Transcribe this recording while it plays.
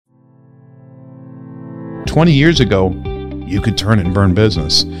20 years ago, you could turn it and burn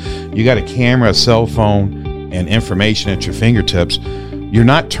business. You got a camera, a cell phone, and information at your fingertips. You're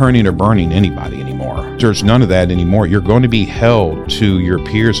not turning or burning anybody anymore. There's none of that anymore. You're going to be held to your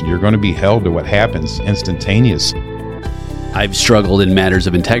peers, and you're going to be held to what happens instantaneous. I've struggled in matters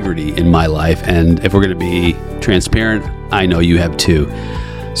of integrity in my life, and if we're going to be transparent, I know you have too.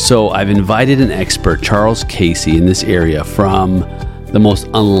 So I've invited an expert, Charles Casey, in this area from the most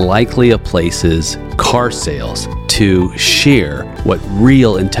unlikely of places, car sales, to share what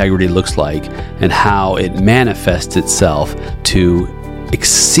real integrity looks like and how it manifests itself to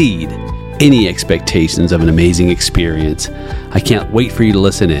exceed any expectations of an amazing experience. I can't wait for you to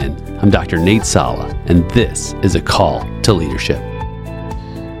listen in. I'm Dr. Nate Sala, and this is A Call to Leadership.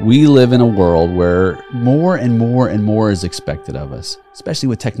 We live in a world where more and more and more is expected of us, especially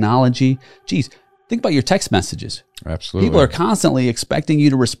with technology. Geez, think about your text messages. Absolutely. People are constantly expecting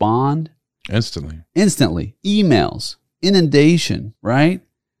you to respond. Instantly. Emails, inundation, right?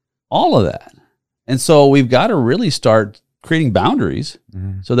 All of that. And so we've got to really start creating boundaries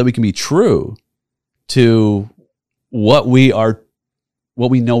so that we can be true to what we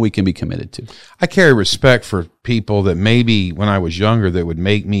know we can be committed to. I carry respect for people that maybe when I was younger that would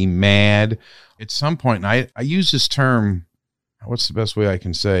make me mad at some point. And I use this term, what's the best way I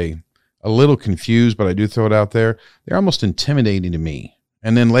can say? A little confused, but I do throw it out there. They're almost intimidating to me.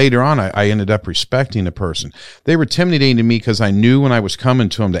 And then later on, I ended up respecting the person. They were intimidating to me because I knew when I was coming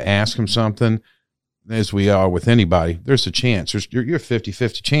to them to ask them something, as we are with anybody, there's a chance. You're a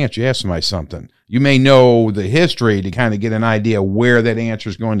 50-50 chance you ask somebody something. You may know the history to kind of get an idea where that answer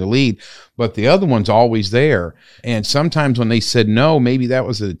is going to lead, but the other one's always there. And sometimes when they said no, maybe that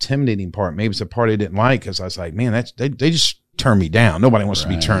was the intimidating part. Maybe it's a part I didn't like because I was like, man, they just turn me down. Nobody wants to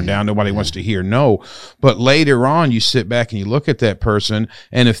be turned down. Nobody wants to hear no. But later on, you sit back and you look at that person,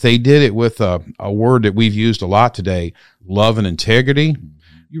 and if they did it with a word that we've used a lot today, love and integrity,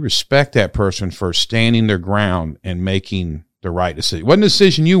 you respect that person for standing their ground and making the right decision. It wasn't a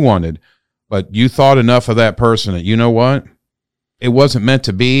decision you wanted, but you thought enough of that person that, you know what? It wasn't meant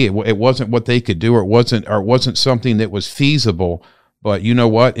to be. It wasn't what they could do, or it wasn't something that was feasible. But you know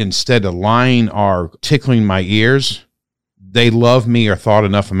what? Instead of lying or tickling my ears, they love me or thought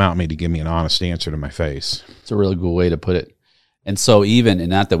enough about me to give me an honest answer to my face. It's a really good way to put it. And so even, and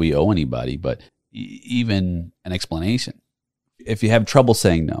not that we owe anybody, but even an explanation. If you have trouble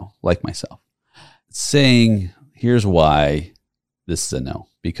saying no, like myself, saying, here's why this is a no,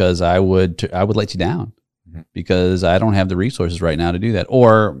 because I would let you down because I don't have the resources right now to do that.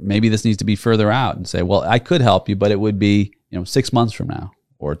 Or maybe this needs to be further out and say, well, I could help you, but it would be, 6 months from now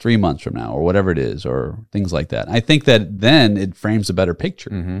or 3 months from now or whatever it is, or things like that. I think that then it frames a better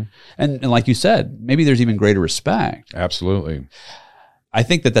picture. And like you said, maybe there's even greater respect. Absolutely. I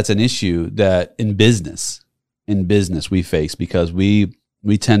think that that's an issue that in business we face because we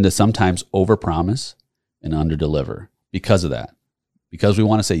tend to sometimes overpromise and underdeliver because of that. Because we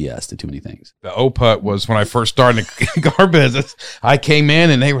want to say yes to too many things. The OPUT was when I first started in car business. I came in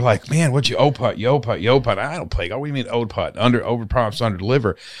and they were like, man, what'd you OPUT? You OPUT. I don't play. What do you mean OPUT? Overpromise,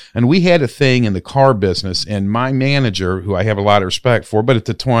 underdeliver. And we had a thing in the car business, and my manager, who I have a lot of respect for, but at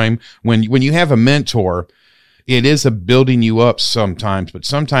the time, when you have a mentor, it is a building you up sometimes, but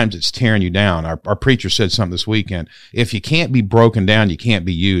sometimes it's tearing you down. Our preacher said something this weekend. If you can't be broken down, you can't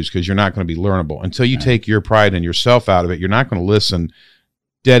be used because you're not going to be learnable. Until you take your pride and yourself out of it, you're not going to listen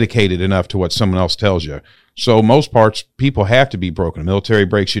dedicated enough to what someone else tells you. So most parts, people have to be broken. The military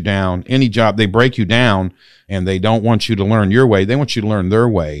breaks you down. Any job, they break you down, and they don't want you to learn your way. They want you to learn their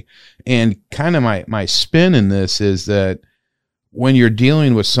way. And kind of my spin in this is that when you're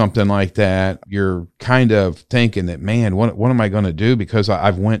dealing with something like that, you're kind of thinking that, man, what am I going to do? Because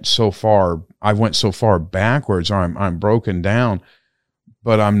I've went so far backwards, or I'm broken down,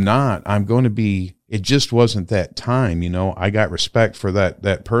 but I'm not. I'm going to be, it just wasn't that time. I got respect for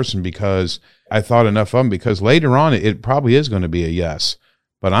that person because I thought enough of them, because later on it probably is going to be a yes,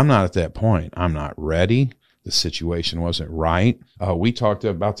 but I'm not at that point. I'm not ready. The situation wasn't right. We talked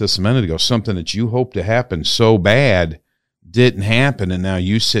about this a minute ago, something that you hoped to happen so bad didn't happen, and now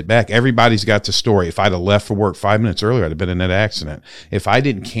you sit back. Everybody's got the story. If I'd have left for work 5 minutes earlier, I'd have been in that accident. If I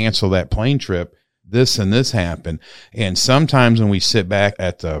didn't cancel that plane trip, this and this happened. And sometimes when we sit back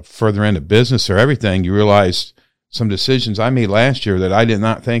at the further end of business or everything, you realize some decisions I made last year that I did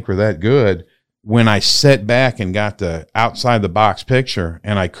not think were that good. When I sat back and got the outside the box picture,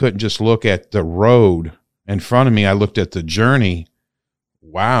 and I couldn't just look at the road in front of me, I looked at the journey.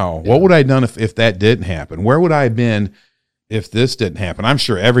 Wow. What would I have done if that didn't happen? Where would I have been if this didn't happen? I'm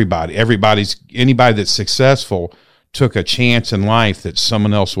sure anybody that's successful took a chance in life that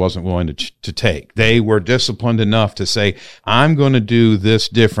someone else wasn't willing to take. They were disciplined enough to say, I'm going to do this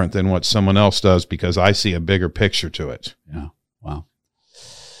different than what someone else does because I see a bigger picture to it. Yeah. Wow.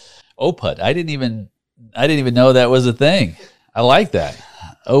 OPUD. I didn't even know that was a thing. I like that.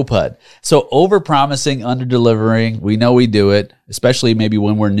 OPUD. So over-promising, under-delivering. We know we do it, especially maybe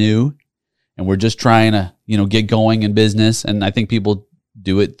when we're new and we're just trying to, get going in business. And I think people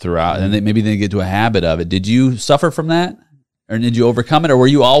do it throughout, and maybe they get to a habit of it. Did you suffer from that, or did you overcome it, or were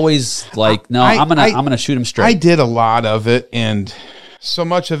you always like, no, I'm gonna shoot him straight? I did a lot of it, and so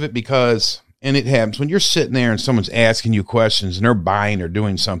much of it because, and it happens when you're sitting there and someone's asking you questions and they're buying or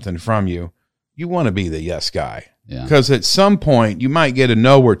doing something from you. You want to be the yes guy, because at some point you might get a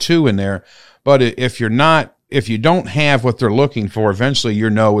no or two in there, but if you don't have what they're looking for, eventually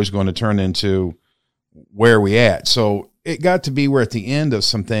your no is going to turn into where we at. So it got to be where at the end of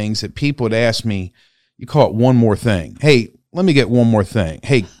some things that people would ask me, you call it one more thing. Hey, let me get one more thing.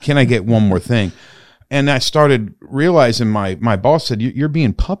 Hey, can I get one more thing? And I started realizing my boss said, you're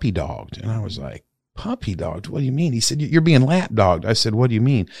being puppy dogged. And I was like, puppy dogged? What do you mean? He said, you're being lap dogged. I said, what do you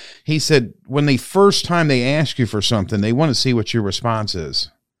mean? He said, when the first time they ask you for something, they want to see what your response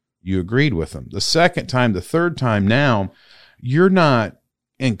is. You agreed with them. The second time, the third time, now you're not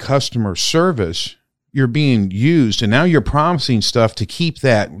in customer service. You're being used, and now you're promising stuff to keep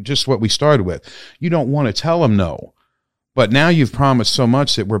that, just what we started with. You don't want to tell them no, but now you've promised so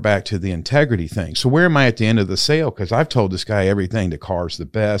much that we're back to the integrity thing. So where am I at the end of the sale? Because I've told this guy everything. The car's the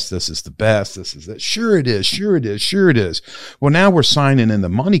best. This is the best. This is that. Sure it is. Sure it is. Sure it is. Well, now we're signing and the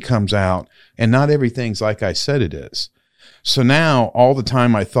money comes out, and not everything's like I said it is. So now all the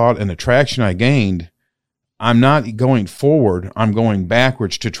time I thought and the traction I gained, I'm not going forward. I'm going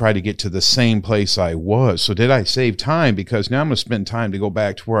backwards to try to get to the same place I was. So did I save time? Because now I'm going to spend time to go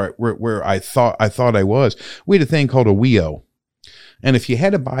back to where I thought I was. We had a thing called a WEO. And if you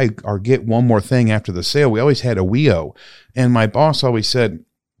had to buy or get one more thing after the sale, we always had a WEO. And my boss always said,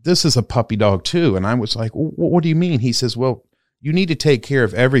 this is a puppy dog too. And I was like, what do you mean? He says, well, you need to take care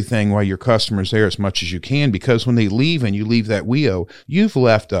of everything while your customer's there as much as you can, because when they leave and you leave that WEO, you've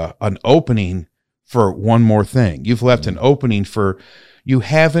left an opening for one more thing. You've left an opening for, you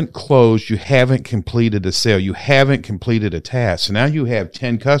haven't closed, you haven't completed a sale, you haven't completed a task. So now you have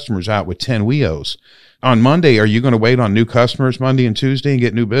 10 customers out with 10 WEOs. On Monday, are you going to wait on new customers Monday and Tuesday and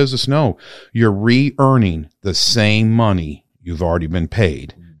get new business? No, you're re-earning the same money you've already been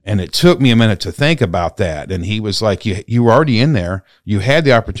paid. And it took me a minute to think about that. And he was like, you were already in there. You had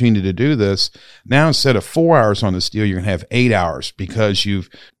the opportunity to do this. Now, instead of 4 hours on this deal, you're going to have 8 hours because you've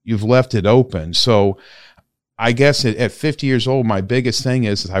left it open. So I guess at 50 years old, my biggest thing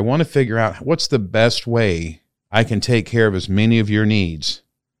is I want to figure out what's the best way I can take care of as many of your needs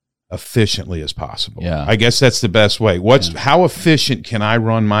efficiently as possible. Yeah. I guess that's the best way. How efficient can I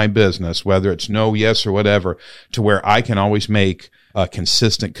run my business, whether it's no, yes, or whatever, to where I can always make a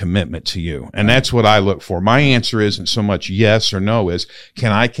consistent commitment to you? And that's what I look for. My answer isn't so much yes or no, is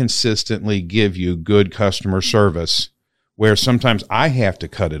can I consistently give you good customer service where sometimes I have to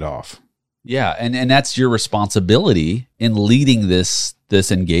cut it off? Yeah. And that's your responsibility in leading this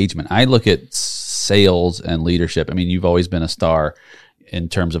engagement. I look at sales and leadership. I mean, you've always been a star in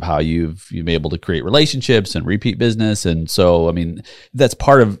terms of how you've been able to create relationships and repeat business. And so, I mean, that's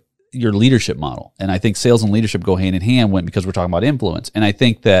part of your leadership model. And I think sales and leadership go hand in hand because we're talking about influence. And I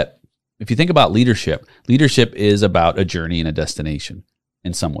think that if you think about leadership is about a journey and a destination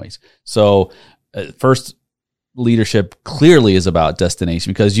in some ways. So first, leadership clearly is about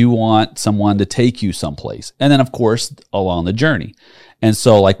destination because you want someone to take you someplace. And then, of course, along the journey. And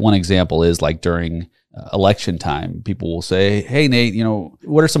so like one example is like during election time, people will say, hey, Nate,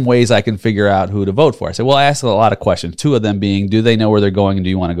 what are some ways I can figure out who to vote for? I say, well, I ask a lot of questions, two of them being, do they know where they're going and do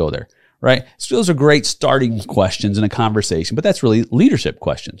you want to go there? Right? So those are great starting questions in a conversation, but that's really leadership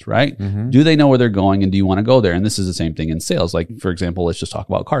questions, right? Mm-hmm. Do they know where they're going and do you want to go there? And this is the same thing in sales. Like, for example, let's just talk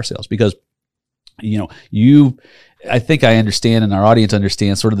about car sales because, I think I understand and our audience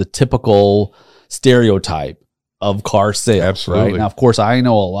understands sort of the typical stereotype of car sales. Absolutely. Right? Now, of course, I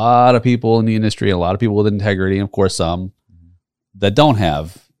know a lot of people in the industry, a lot of people with integrity, and of course, some that don't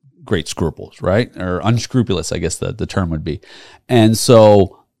have great scruples, right? Or unscrupulous, I guess the term would be. And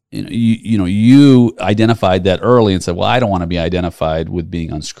so, you identified that early and said, well, I don't want to be identified with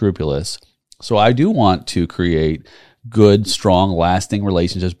being unscrupulous. So I do want to create good, strong, lasting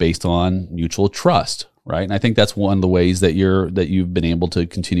relationships based on mutual trust, right? And I think that's one of the ways that you've been able to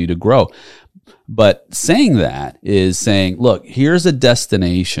continue to grow. But saying that is saying, look, here's a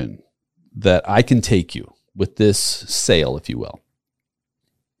destination that I can take you with this sale, if you will.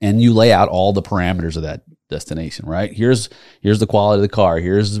 And you lay out all the parameters of that destination, right? Here's the quality of the car.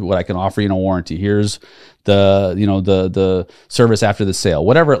 Here's what I can offer you in a warranty. Here's the service after the sale,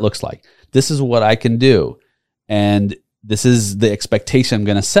 whatever it looks like. This is what I can do. And this is the expectation I'm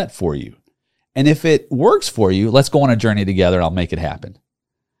going to set for you. And if it works for you, let's go on a journey together and I'll make it happen.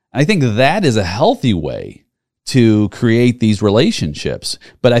 I think that is a healthy way to create these relationships.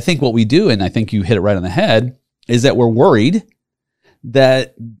 But I think what we do, and I think you hit it right on the head, is that we're worried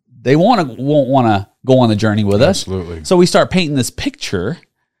that they won't want to go on the journey with us. Absolutely. So we start painting this picture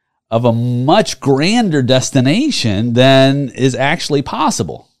of a much grander destination than is actually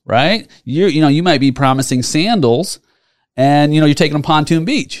possible, right? You might be promising sandals, and you're taking them Pontoon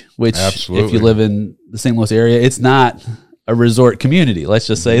Beach, which Absolutely. If you live in the St. Louis area, it's not a resort community. Let's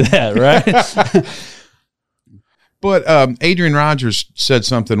just say that, right? But Adrian Rogers said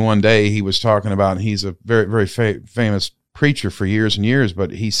something one day. He was talking about, and he's a very, very famous preacher for years and years,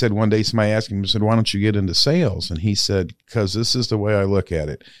 but he said one day somebody asked him, said, why don't you get into sales? And he said, because this is the way I look at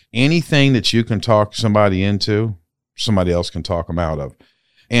it. Anything that you can talk somebody into, somebody else can talk them out of.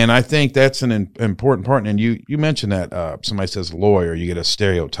 And I think that's an important part. And you mentioned that somebody says lawyer, you get a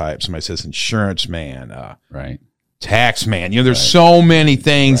stereotype. Somebody says insurance man, right? Tax man. There's so many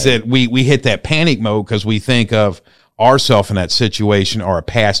things that we hit that panic mode because we think of ourselves in that situation or a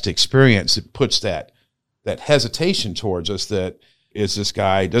past experience. It puts that hesitation towards us. That is, this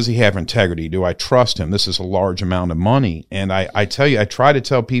guy, does he have integrity? Do I trust him? This is a large amount of money. And I tell you, I try to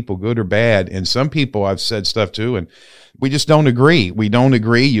tell people good or bad. And some people I've said stuff to, and we just don't agree. We don't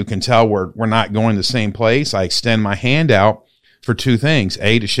agree. You can tell we're not going the same place. I extend my hand out for two things: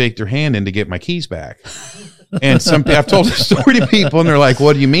 A, to shake their hand, and to get my keys back. And I've told the story to people, and they're like,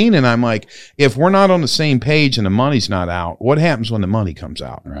 what do you mean? And I'm like, if we're not on the same page and the money's not out, what happens when the money comes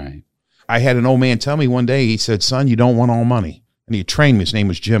out? Right. I had an old man tell me one day, he said, son, you don't want all money. And he trained me. His name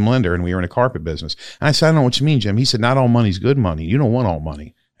was Jim Linder, and we were in a carpet business. And I said, I don't know what you mean, Jim. He said, not all money's good money. You don't want all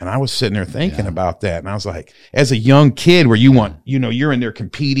money. And I was sitting there thinking about that. And I was like, as a young kid where you want, you're in there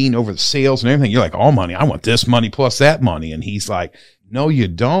competing over the sales and everything. You're like, all money. I want this money plus that money. And he's like, no, you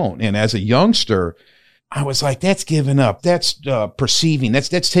don't. And as a youngster, I was like, that's giving up. That's perceiving. That's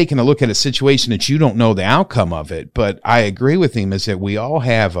taking a look at a situation that you don't know the outcome of it. But I agree with him is that we all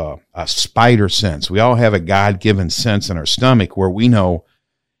have a spider sense. We all have a God-given sense in our stomach where we know,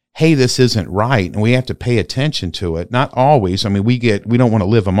 hey, this isn't right, and we have to pay attention to it. Not always. I mean, we don't want to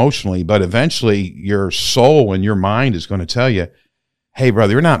live emotionally, but eventually your soul and your mind is going to tell you, hey,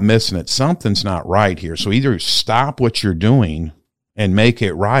 brother, you're not missing it. Something's not right here. So either stop what you're doing and make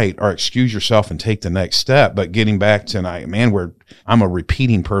it right, or excuse yourself and take the next step. But getting back to, I'm a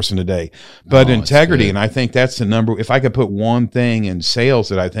repeating person today, but integrity. And I think that's the number. If I could put one thing in sales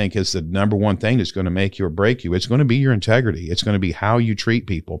that I think is the number one thing that's going to make you or break you, it's going to be your integrity. It's going to be how you treat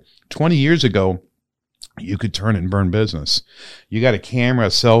people. 20 years ago, you could turn and burn business. You got a camera,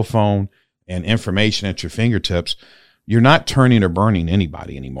 a cell phone, and information at your fingertips. You're not turning or burning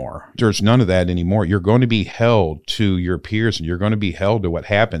anybody anymore. There's none of that anymore. You're going to be held to your peers, and you're going to be held to what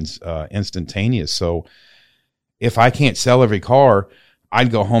happens instantaneous. So if I can't sell every car,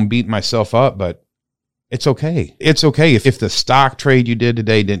 I'd go home beating myself up, but it's okay. It's okay if the stock trade you did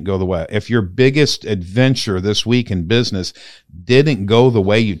today didn't go the way. If your biggest adventure this week in business didn't go the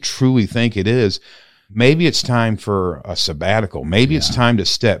way you truly think it is, maybe it's time for a sabbatical. Maybe it's time to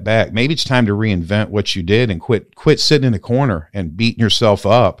step back. Maybe it's time to reinvent what you did and quit sitting in a corner and beating yourself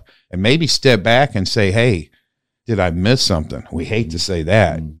up, and maybe step back and say, hey, did I miss something? We hate to say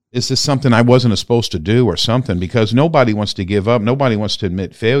that. Is this something I wasn't supposed to do or something? Because nobody wants to give up. Nobody wants to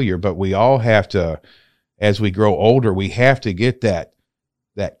admit failure, but we all have to, as we grow older, we have to get that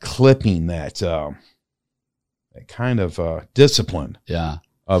clipping, that kind of discipline. Yeah.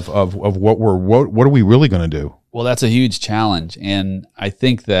 Of what are we really going to do? Well, that's a huge challenge, and I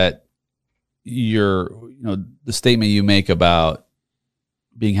think that the statement you make about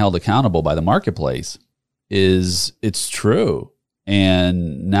being held accountable by the marketplace it's true,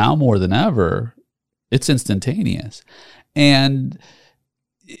 and now more than ever, it's instantaneous, and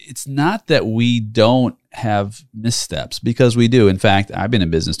it's not that we don't have missteps, because we do. In fact, I've been in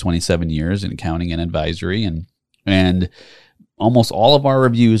business 27 years in accounting and advisory, and almost all of our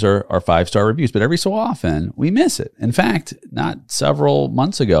reviews are 5-star reviews, but every so often we miss it. In fact, not several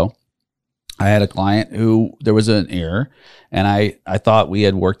months ago, I had a client who there was an error, and I thought we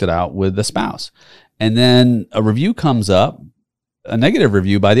had worked it out with the spouse. And then a review comes up, a negative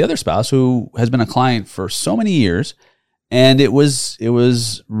review by the other spouse who has been a client for so many years. And it was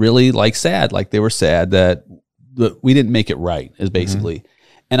really sad. Like they were sad that we didn't make it right, is basically. Mm-hmm.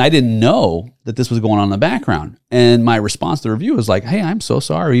 And I didn't know that this was going on in the background. And my response to the review was like, hey, I'm so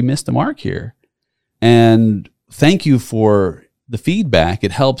sorry we missed the mark here. And thank you for the feedback.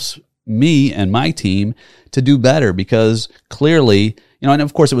 It helps me and my team to do better because clearly, and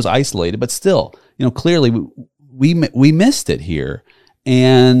of course it was isolated, but still, clearly we missed it here.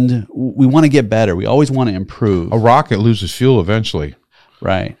 And we want to get better. We always want to improve. A rocket loses fuel eventually.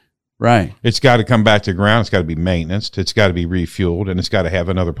 Right. It's got to come back to ground. It's got to be maintenance. It's got to be refueled, and it's got to have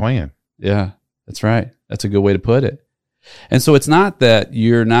another plan. Yeah, that's right. That's a good way to put it. And so it's not that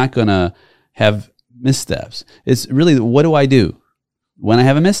you're not going to have missteps. It's really, what do I do when I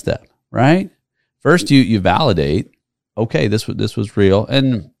have a misstep, right? First, you validate, okay, this was real.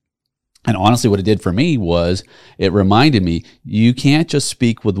 And honestly, what it did for me was it reminded me you can't just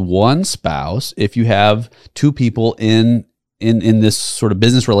speak with one spouse if you have two people in this sort of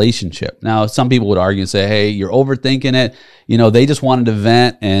business relationship. Now, some people would argue and say, hey, you're overthinking it. They just wanted to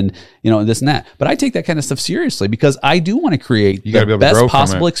vent and, this and that. But I take that kind of stuff seriously because I do want to create the best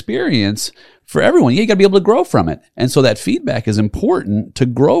possible experience for everyone. You got to be able to grow from it. And so that feedback is important to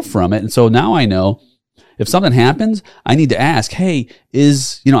grow from it. And so now I know if something happens, I need to ask, hey,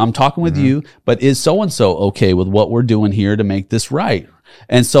 I'm talking with you, but is so-and-so okay with what we're doing here to make this right?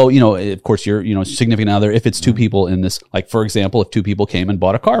 And so, of course, your significant other, if it's two people in this, like, for example, if two people came and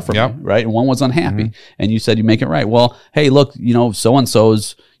bought a car from you, right? And one was unhappy and you said you make it right. Well, hey, look,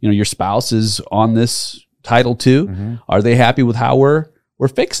 so-and-so's, your spouse is on this title too. Are they happy with how we're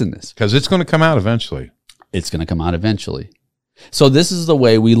fixing this? Because it's going to come out eventually. It's going to come out eventually. So this is the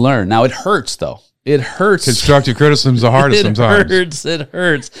way we learn. Now, it hurts, though. It hurts. Constructive criticism is the hardest sometimes. It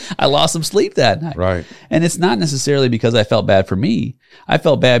hurts. I lost some sleep that night. Right. And it's not necessarily because I felt bad for me. I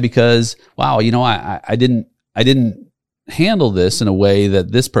felt bad because, wow, I didn't handle this in a way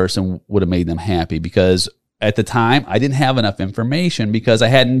that this person would have made them happy because at the time I didn't have enough information because I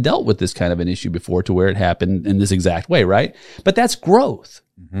hadn't dealt with this kind of an issue before to where it happened in this exact way, right? But that's growth.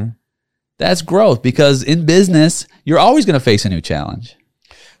 That's growth because in business, you're always going to face a new challenge.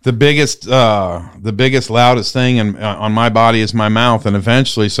 The biggest, loudest thing on my body is my mouth. And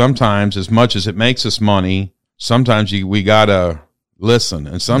eventually, sometimes, as much as it makes us money, sometimes we got to listen.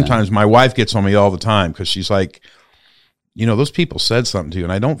 And sometimes my wife gets on me all the time because she's like, those people said something to you,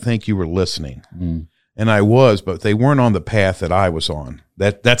 and I don't think you were listening. And I was, but they weren't on the path that I was on.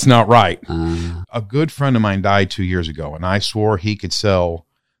 That's not right. A good friend of mine died 2 years ago, and I swore he could sell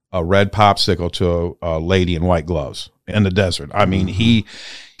a red popsicle to a lady in white gloves in the desert. I mean, he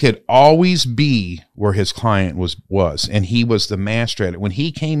could always be where his client was, and he was the master at it. When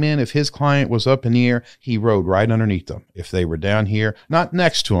he came in, if his client was up in the air, he rode right underneath them. If they were down here, not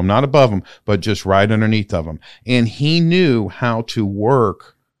next to him, not above them, but just right underneath of them. And he knew how to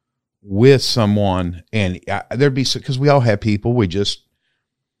work with someone, and there'd be, because we all have people,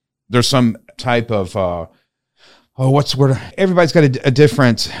 there's some type of, what's the word? Everybody's got a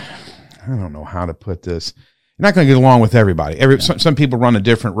different, I don't know how to put this. You're not going to get along with everybody. Some people run a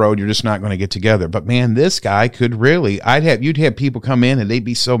different road. You're just not going to get together. But man, this guy could really, you'd have people come in and they'd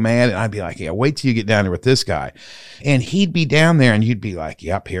be so mad. And I'd be like, yeah, wait till you get down there with this guy. And he'd be down there and you'd be like,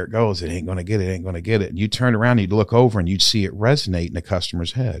 yep, here it goes. It ain't going to get it. And you'd turn around and you'd look over and you'd see it resonate in the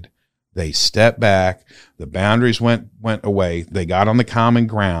customer's head. They stepped back. The boundaries went away. They got on the common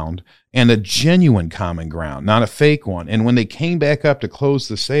ground, and a genuine common ground, not a fake one. And when they came back up to close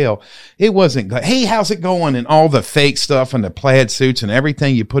the sale, it wasn't, hey, how's it going? And all the fake stuff and the plaid suits and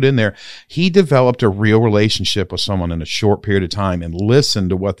everything you put in there. He developed a real relationship with someone in a short period of time and listened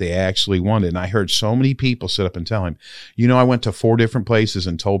to what they actually wanted. And I heard so many people sit up and tell him, I went to 4 different places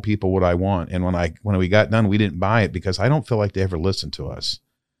and told people what I want. And when we got done, we didn't buy it because I don't feel like they ever listened to us.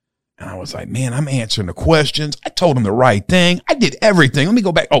 And I was like, man, I'm answering the questions. I told him the right thing. I did everything. Let me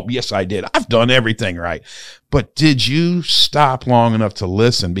go back. Oh, yes, I did. I've done everything right. But did you stop long enough to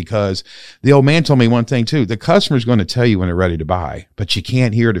listen? Because the old man told me one thing too. The customer's going to tell you when they're ready to buy, but you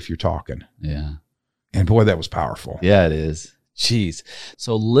can't hear it if you're talking. Yeah. And boy, that was powerful. Yeah, it is. Jeez.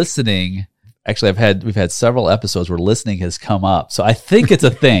 So listening, actually, we've had several episodes where listening has come up. So I think it's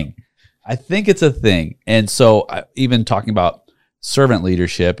a thing. And so even talking about servant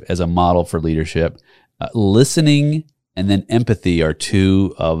leadership as a model for leadership, listening and then empathy are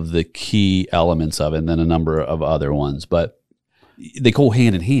 2 of the key elements of it, and then a number of other ones, but they go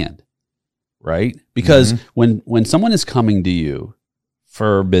hand in hand, right? Because when someone is coming to you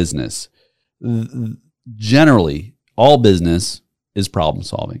for business, generally all business is problem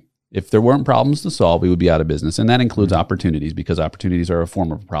solving. If there weren't problems to solve, we would be out of business. And that includes opportunities, because opportunities are a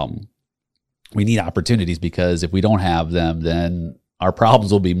form of a problem. We need opportunities because if we don't have them, then our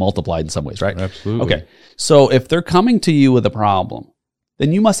problems will be multiplied in some ways, right? Absolutely. Okay. So if they're coming to you with a problem,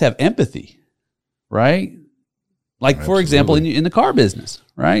 then you must have empathy, right? Like, for example, in the car business,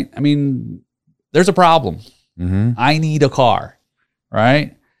 right? I mean, there's a problem. Mm-hmm. I need a car,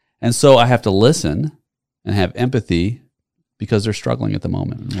 right? And so I have to listen and have empathy because they're struggling at the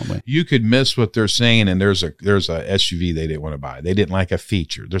moment. In what way? You could miss what they're saying, and there's a SUV they didn't want to buy. They didn't like a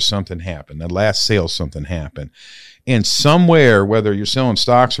feature. There's something happened. The last sale, something happened. And somewhere, whether you're selling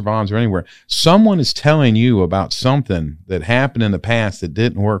stocks or bonds or anywhere, someone is telling you about something that happened in the past that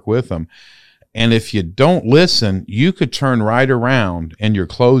didn't work with them. And if you don't listen, you could turn right around in your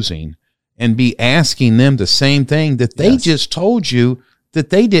closing and be asking them the same thing that they just told you that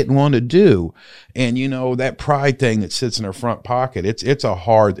they didn't want to do. And, you know, that pride thing that sits in their front pocket, it's a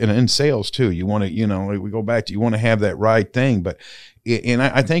hard, and in sales too, you want to, you know, we go back to, you want to have that right thing. But, and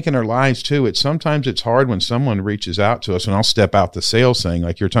I think in our lives too, sometimes it's hard when someone reaches out to us, and I'll step out the sales thing,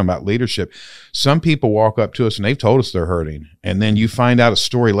 like you're talking about leadership. Some people walk up to us and they've told us they're hurting. And then you find out a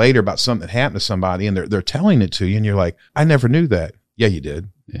story later about something that happened to somebody, and they're telling it to you, and you're like, I never knew that. Yeah, you did.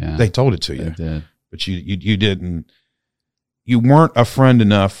 Yeah. They told it to you. They did. But you didn't. You weren't a friend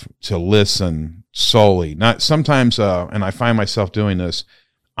enough to listen solely. Not sometimes, and I find myself doing this,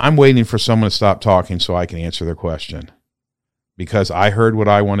 I'm waiting for someone to stop talking so I can answer their question, because I heard what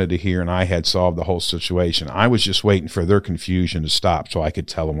I wanted to hear and I had solved the whole situation. I was just waiting for their confusion to stop so I could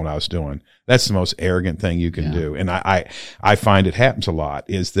tell them what I was doing. That's the most arrogant thing you can do. And I find it happens a lot,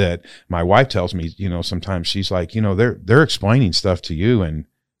 is that my wife tells me, you know, sometimes she's like, you know, they're explaining stuff to you and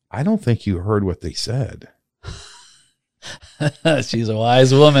I don't think you heard what they said. She's a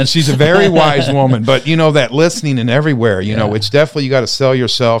wise woman. She's a very wise woman, but you know, that listening and everywhere, you know, it's definitely, you got to sell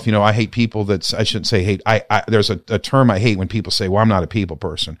yourself. You know, I hate people I shouldn't say hate. There's a term I hate when people say, well, I'm not a people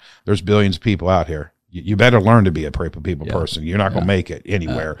person. There's billions of people out here. You better learn to be a people person. You're not going to make it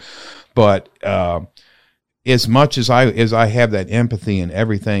anywhere. But, as much as I have that empathy and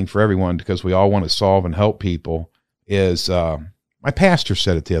everything for everyone, because we all want to solve and help people, is, my pastor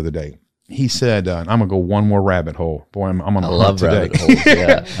said it the other day. He said, I'm going to go one more rabbit hole. Boy, I'm on the hunt today. Rabbit holes,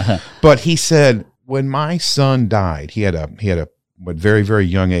 yeah. But he said, when my son died, he had a very, very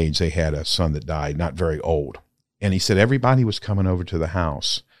young age, they had a son that died, not very old. And he said, everybody was coming over to the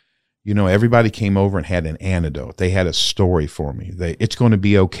house. You know, everybody came over and had an antidote. They had a story for me. It's going to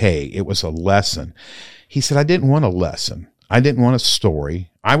be okay. It was a lesson. He said, I didn't want a lesson. I didn't want a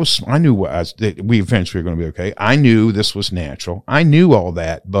story. I knew we eventually were going to be okay. I knew this was natural. I knew all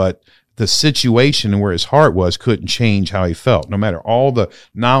that, but the situation and where his heart was couldn't change how he felt. No matter all the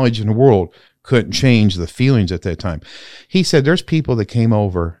knowledge in the world, couldn't change the feelings at that time. He said, there's people that came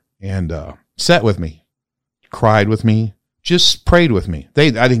over and sat with me, cried with me, just prayed with me. I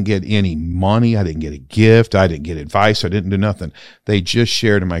didn't get any money. I didn't get a gift. I didn't get advice. I didn't do nothing. They just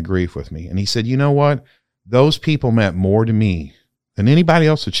shared in my grief with me. And he said, you know what? Those people meant more to me than anybody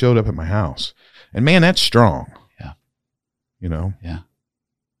else that showed up at my house. And man, that's strong. Yeah. You know? Yeah.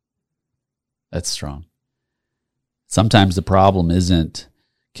 That's strong. Sometimes the problem isn't,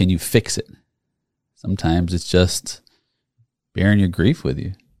 can you fix it? Sometimes it's just bearing your grief with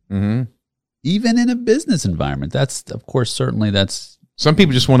you. Mm-hmm. Even in a business environment. That's, of course, certainly that's. Some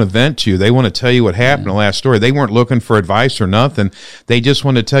people just want to vent to you. They want to tell you what happened in the last story. They weren't looking for advice or nothing. They just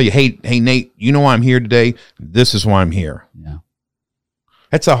want to tell you, hey, Nate, you know why I'm here today? This is why I'm here. Yeah.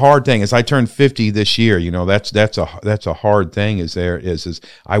 That's a hard thing. As I turned 50 this year, you know, that's a hard thing. Is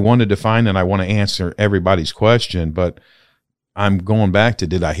I want to define and I want to answer everybody's question, but I'm going back to,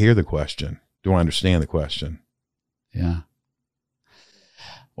 did I hear the question? Do I understand the question? Yeah.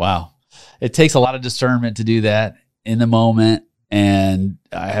 Wow. It takes a lot of discernment to do that in the moment. And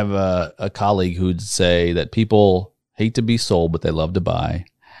I have a colleague who'd say that people hate to be sold, but they love to buy.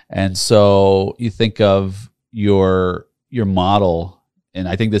 And so you think of your model. And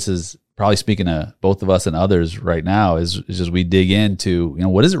I think this is probably speaking to both of us and others right now is just we dig into, you know,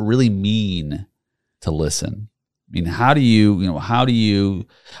 what does it really mean to listen? I mean, how do you,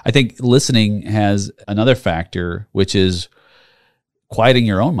 I think listening has another factor, which is quieting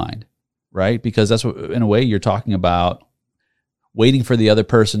your own mind, right? Because that's what, in a way, you're talking about waiting for the other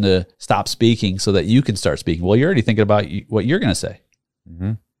person to stop speaking so that you can start speaking. Well, you're already thinking about what you're going to say.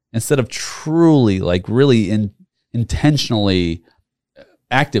 Mm-hmm. Instead of truly, like really intentionally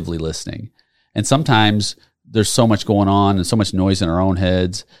actively listening. And sometimes there's so much going on and so much noise in our own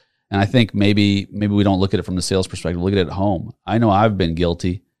heads. And I think maybe we don't look at it from the sales perspective, look at it at home. I know I've been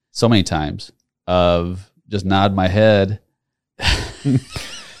guilty so many times of just nod my head.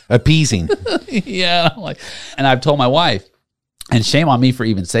 Appeasing. Yeah. And I've told my wife, and shame on me for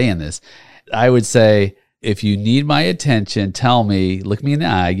even saying this, I would say, if you need my attention, tell me, look me in the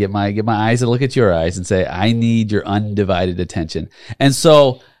eye, get my eyes to look at your eyes and say, I need your undivided attention. And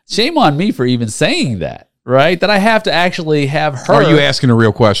so shame on me for even saying that, right? That I have to actually have her. Are you asking a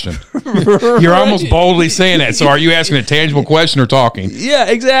real question? You're almost boldly saying that. So are you asking a tangible question or talking? Yeah,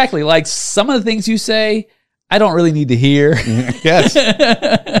 exactly. Like some of the things you say, I don't really need to hear.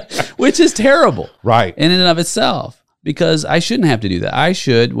 Yes. Which is terrible. Right. In and of itself. Because I shouldn't have to do that. I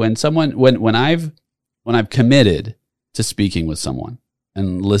should, when I've committed to speaking with someone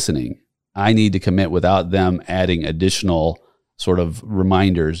and listening, I need to commit without them adding additional sort of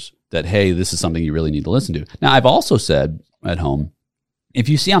reminders that, hey, this is something you really need to listen to. Now, I've also said at home, if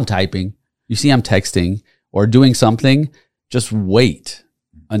you see I'm typing, you see I'm texting or doing something, just wait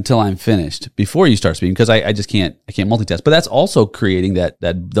until I'm finished before you start speaking, because I just can't multitask. But that's also creating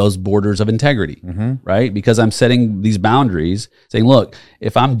those borders of integrity, right? Because I'm setting these boundaries, saying, look,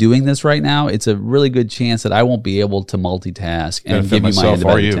 if I'm doing this right now, it's a really good chance that I won't be able to multitask and give you my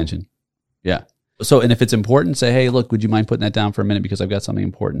undivided attention. Yeah. So, and if it's important, say, hey, look, would you mind putting that down for a minute because I've got something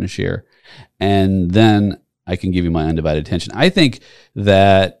important to share? And then I can give you my undivided attention. I think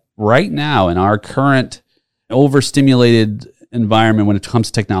that right now in our current overstimulated environment, when it comes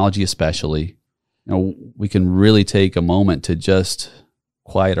to technology especially, we can really take a moment to just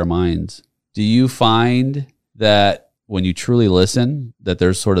quiet our minds. Do you find that when you truly listen, that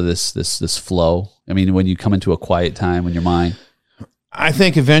there's sort of this flow? I mean, when you come into a quiet time in your mind? I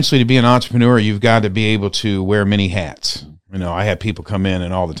think eventually to be an entrepreneur, you've got to be able to wear many hats. I have people come in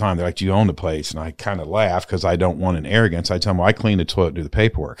and all the time, they're like, do you own the place? And I kind of laugh because I don't want an arrogance. I tell them, well, I clean the toilet and do the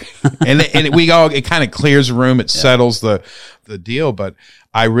paperwork. and it kind of clears the room. It settles the deal. But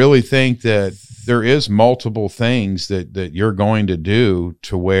I really think that there is multiple things that you're going to do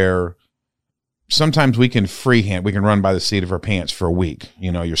to where sometimes we can freehand, we can run by the seat of our pants for a week.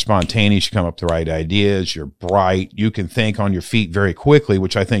 You're spontaneous, you come up with the right ideas, you're bright, you can think on your feet very quickly,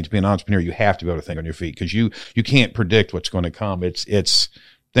 which I think to be an entrepreneur, you have to be able to think on your feet because you can't predict what's going to come. It's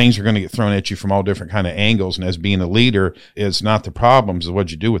things are going to get thrown at you from all different kind of angles. And as being a leader is not the problems, it's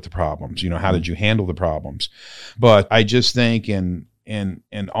what you do with the problems. How did you handle the problems? But I just think and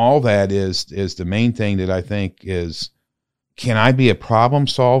all that is the main thing that I think is, can I be a problem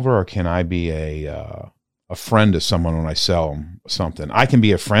solver or can I be a friend to someone when I sell them something? I can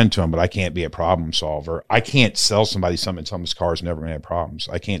be a friend to them, but I can't be a problem solver. I can't sell somebody something and tell them this car is never going to have problems.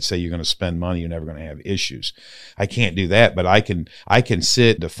 I can't say you're going to spend money, you're never going to have issues. I can't do that, but I can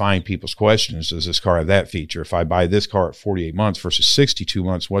sit and define people's questions. Does this car have that feature? If I buy this car at 48 months versus 62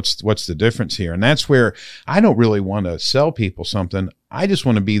 months, what's the difference here? And that's where I don't really want to sell people something. I just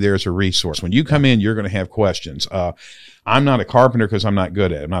want to be there as a resource. When you come in, you're going to have questions. I'm not a carpenter because I'm not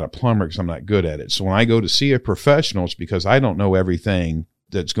good at it. I'm not a plumber because I'm not good at it. So when I go to see a professional, it's because I don't know everything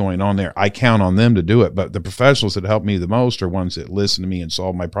that's going on there. I count on them to do it. But the professionals that help me the most are ones that listen to me and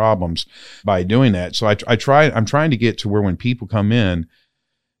solve my problems by doing that. So I'm trying to get to where when people come in,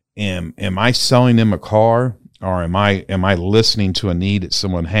 am I selling them a car? Or am I listening to a need that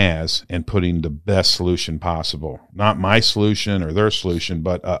someone has and putting the best solution possible? Not my solution or their solution,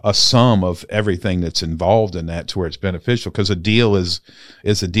 but a sum of everything that's involved in that to where it's beneficial. Because a deal is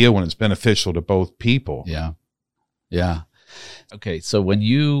a deal when it's beneficial to both people. Yeah. Yeah. Okay. So when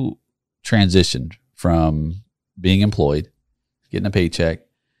you transitioned from being employed, getting a paycheck,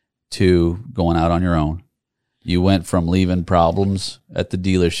 to going out on your own, you went from leaving problems at the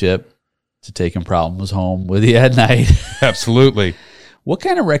dealership to taking problems home with you at night. Absolutely. What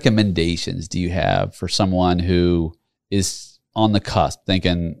kind of recommendations do you have for someone who is on the cusp,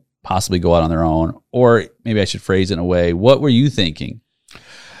 thinking possibly go out on their own? Or maybe I should phrase it in a way, what were you thinking?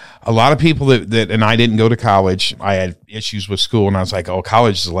 A lot of people that and I didn't go to college. I had issues with school, and I was like, oh,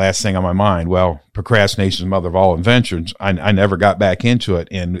 college is the last thing on my mind. Well, procrastination is the mother of all inventions. I never got back into it,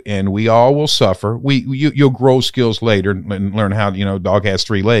 and we all will suffer. You'll grow skills later and learn how, dog has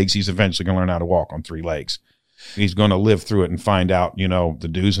 3 legs. He's eventually going to learn how to walk on 3 legs. He's going to live through it and find out, the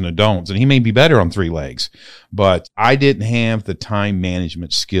do's and the don'ts, and he may be better on 3 legs. But I didn't have the time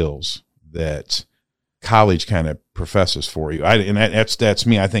management skills that college kind of professors for you. That's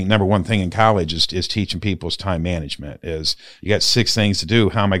me. I think number one thing in college is teaching people's time management. Is you got 6 things to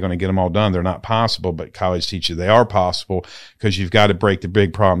do. How am I going to get them all done? They're not possible, but college teaches you they are possible because you've got to break the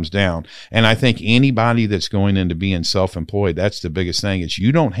big problems down. And I think anybody that's going into being self-employed, that's the biggest thing is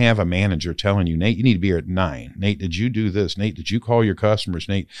you don't have a manager telling you, Nate, you need to be here at 9. Nate, did you do this? Nate, did you call your customers?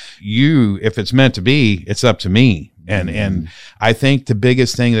 Nate, if it's meant to be, it's up to me. And I think the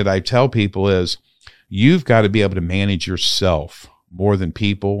biggest thing that I tell people is, you've got to be able to manage yourself more than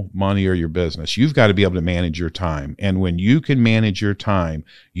people, money, or your business. You've got to be able to manage your time. And when you can manage your time,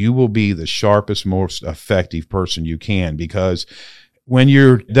 you will be the sharpest, most effective person you can. Because when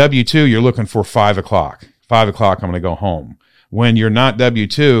you're W-2, you're looking for 5 o'clock. 5 o'clock, I'm going to go home. When you're not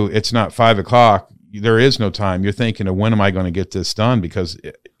W-2, it's not 5 o'clock. there is no time. You're thinking of when am I going to get this done? Because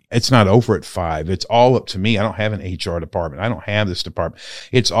it's not over at 5. It's all up to me. I don't have an HR department. I don't have this department.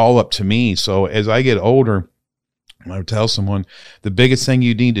 It's all up to me. So as I get older, I would tell someone the biggest thing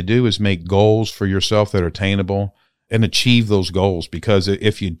you need to do is make goals for yourself that are attainable and achieve those goals. Because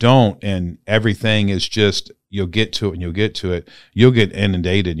if you don't, and everything is just, you'll get to it and you'll get to it, you'll get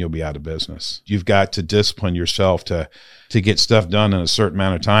inundated and you'll be out of business. You've got to discipline yourself to get stuff done in a certain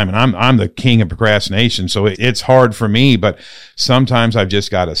amount of time. And I'm the king of procrastination. So it's hard for me, but sometimes I've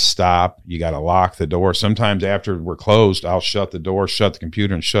just got to stop. You got to lock the door. Sometimes after we're closed, I'll shut the door, shut the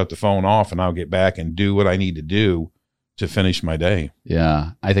computer, and shut the phone off, and I'll get back and do what I need to do to finish my day.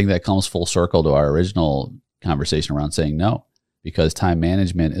 Yeah. I think that comes full circle to our original conversation around saying no, because time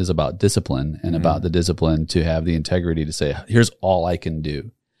management is about discipline and about the discipline to have the integrity to say, here's all I can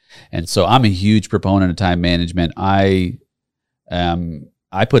do. And so I'm a huge proponent of time management. I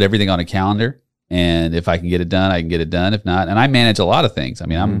put everything on a calendar, and if I can get it done, I can get it done. If not, and I manage a lot of things. I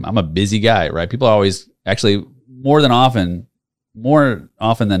mean, I'm a busy guy, right? People are always, actually more often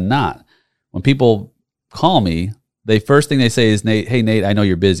than not, when people call me, the first thing they say is, Nate, hey, Nate, I know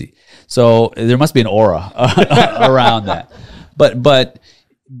you're busy. So there must be an aura around that. But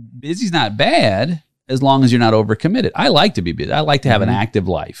busy's not bad as long as you're not overcommitted. I like to be busy. I like to have an active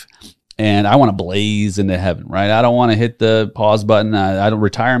life, and I want to blaze into heaven, right? I don't want to hit the pause button.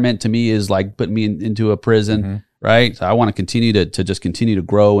 Retirement to me is like putting me into a prison, right? So I want to continue to just continue to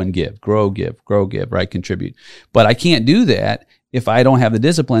grow and give, right? Contribute. But I can't do that if I don't have the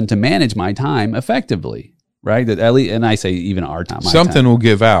discipline to manage my time effectively. Right, that at least, and I say even our time. Something will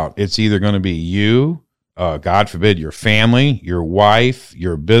give out. It's either going to be you, God forbid, your family, your wife,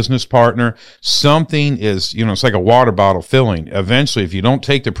 your business partner. Something is, it's like a water bottle filling. Eventually, if you don't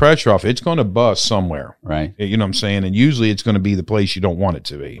take the pressure off, it's going to bust somewhere. Right. You know what I'm saying? And usually it's going to be the place you don't want it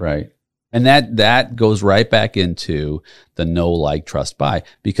to be. Right. And that goes right back into the know, like, trust, buy,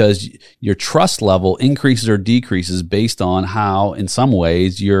 because your trust level increases or decreases based on how, in some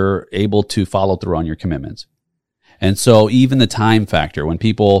ways, you're able to follow through on your commitments. And so even the time factor, when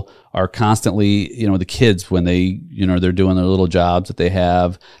people are constantly, the kids, when they, they're doing their little jobs that they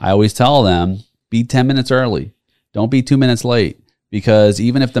have, I always tell them, be 10 minutes early. Don't be 2 minutes late, because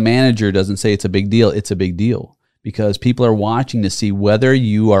even if the manager doesn't say it's a big deal, it's a big deal, because people are watching to see whether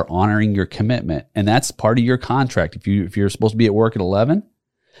you are honoring your commitment. And that's part of your contract. If you're supposed to be at work at 11,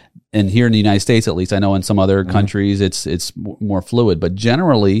 and here in the United States, at least, I know in some other countries, it's more fluid, but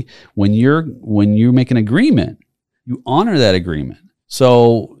generally when you make an agreement, you honor that agreement.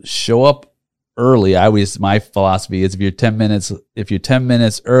 So show up early. My philosophy is if you're 10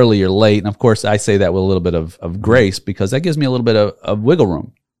 minutes early, you're late. And of course, I say that with a little bit of grace, because that gives me a little bit of wiggle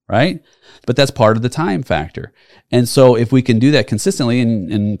room, right? But that's part of the time factor. And so if we can do that consistently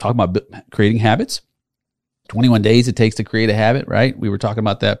and talk about creating habits, 21 days it takes to create a habit, right? We were talking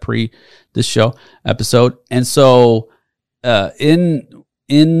about that pre this show episode. And so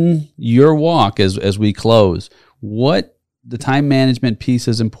in your walk as we close, what the time management piece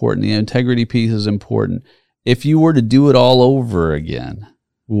is important, the integrity piece is important. If you were to do it all over again,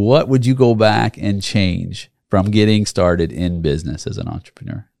 what would you go back and change from getting started in business as an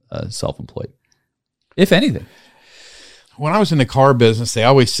entrepreneur, self-employed, if anything? When I was in the car business, they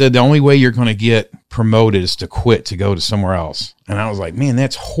always said the only way you're going to get promoted is to quit, to go to somewhere else. And I was like, man,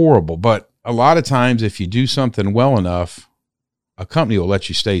 that's horrible. But a lot of times if you do something well enough, a company will let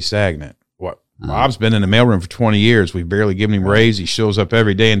you stay stagnant. Bob's been in the mailroom for 20 years. We've barely given him a raise. He shows up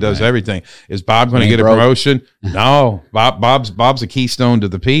every day and does everything. Is Bob going to get a promotion? No. Bob's a keystone to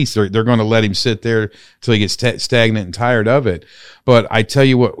the piece. They're going to let him sit there till he gets stagnant and tired of it. But I tell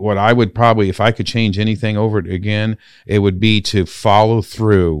you what I would probably, if I could change anything over it again, it would be to follow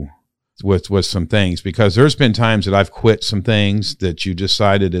through with some things, because there's been times that I've quit some things that you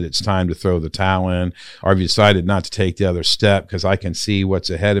decided that it's time to throw the towel in, or I've decided not to take the other step because I can see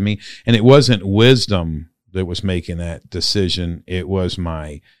what's ahead of me. And it wasn't wisdom that was making that decision. It was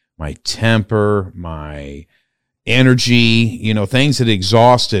my temper, my energy, things that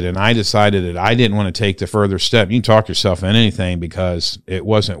exhausted. And I decided that I didn't want to take the further step. You can talk yourself in anything because it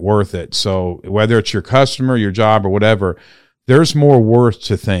wasn't worth it. So whether it's your customer, your job, or whatever, there's more worth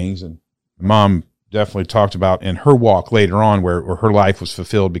to things. And Mom definitely talked about in her walk later on where her life was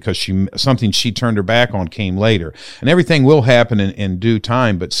fulfilled because something she turned her back on came later. And everything will happen in due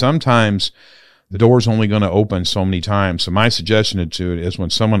time, but sometimes the door's only going to open so many times. So my suggestion to it is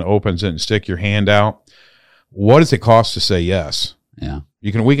when someone opens it and stick your hand out, what does it cost to say yes? Yeah.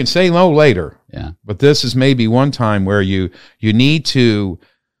 We can say no later. Yeah. But this is maybe one time where you need to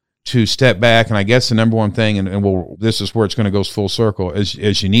step back. And I guess the number one thing, and this is where it's going to go full circle,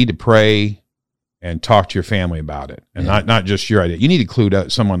 is you need to pray and talk to your family about it, and not just your idea. You need to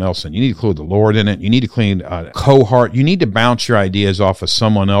include someone else in. You need to include the Lord in it. You need to include a cohort. You need to bounce your ideas off of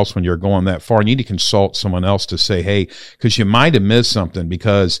someone else when you're going that far. You need to consult someone else to say, hey, because you might have missed something,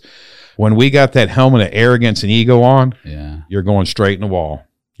 because when we got that helmet of arrogance and ego on, you're going straight in the wall.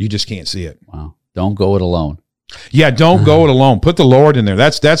 You just can't see it. Wow. Don't go it alone. Yeah, don't go it alone. Put the Lord in there.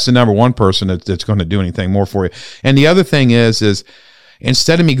 That's the number one person that's going to do anything more for you. And the other thing is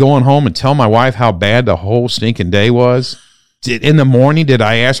instead of me going home and tell my wife how bad the whole stinking day was, in the morning, did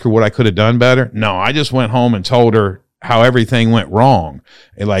I ask her what I could have done better? No, I just went home and told her how everything went wrong.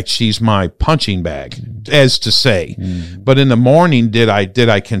 Like she's my punching bag, as to say. But in the morning, did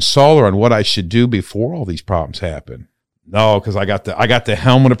I console her on what I should do before all these problems happen? No, because I got the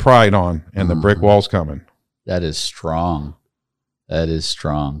helmet of pride on, and the brick wall's coming. That is strong. That is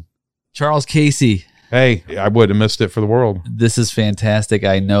strong. Charles Casey. Hey, I wouldn't have missed it for the world. This is fantastic.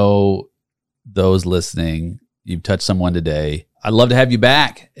 I know those listening, you've touched someone today. I'd love to have you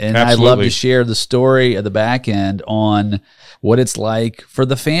back. And Absolutely. I'd love to share the story at the back end on what it's like for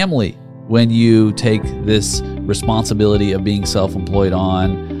the family when you take this responsibility of being self-employed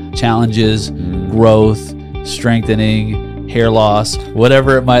on, challenges, growth, strengthening, hair loss,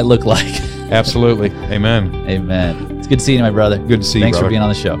 whatever it might look like. Absolutely. Amen. Amen. It's good to see you, my brother. Good to see you, Thanks brother. for being on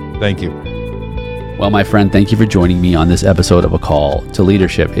the show. Thank you. Well, my friend, thank you for joining me on this episode of A Call to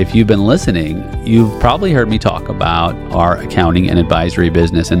Leadership. If you've been listening, you've probably heard me talk about our accounting and advisory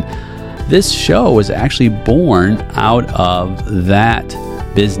business. And this show was actually born out of that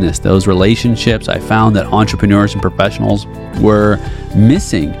business, those relationships. I found that entrepreneurs and professionals were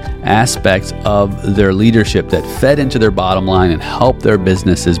missing aspects of their leadership that fed into their bottom line and helped their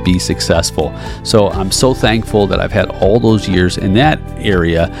businesses be successful. So I'm so thankful that I've had all those years in that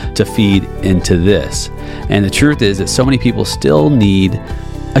area to feed into this. And the truth is that so many people still need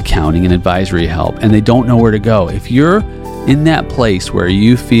accounting and advisory help, and they don't know where to go. If you're in that place where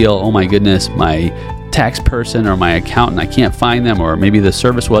you feel, oh my goodness, my tax person or my accountant, I can't find them, or maybe the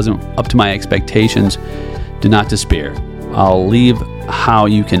service wasn't up to my expectations, do not despair. I'll leave how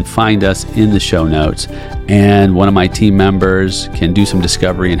you can find us in the show notes, and one of my team members can do some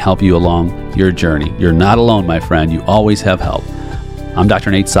discovery and help you along your journey. You're not alone, my friend. You always have help. I'm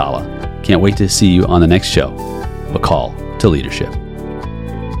Dr. Nate Sala. Can't wait to see you on the next show, A Call to Leadership.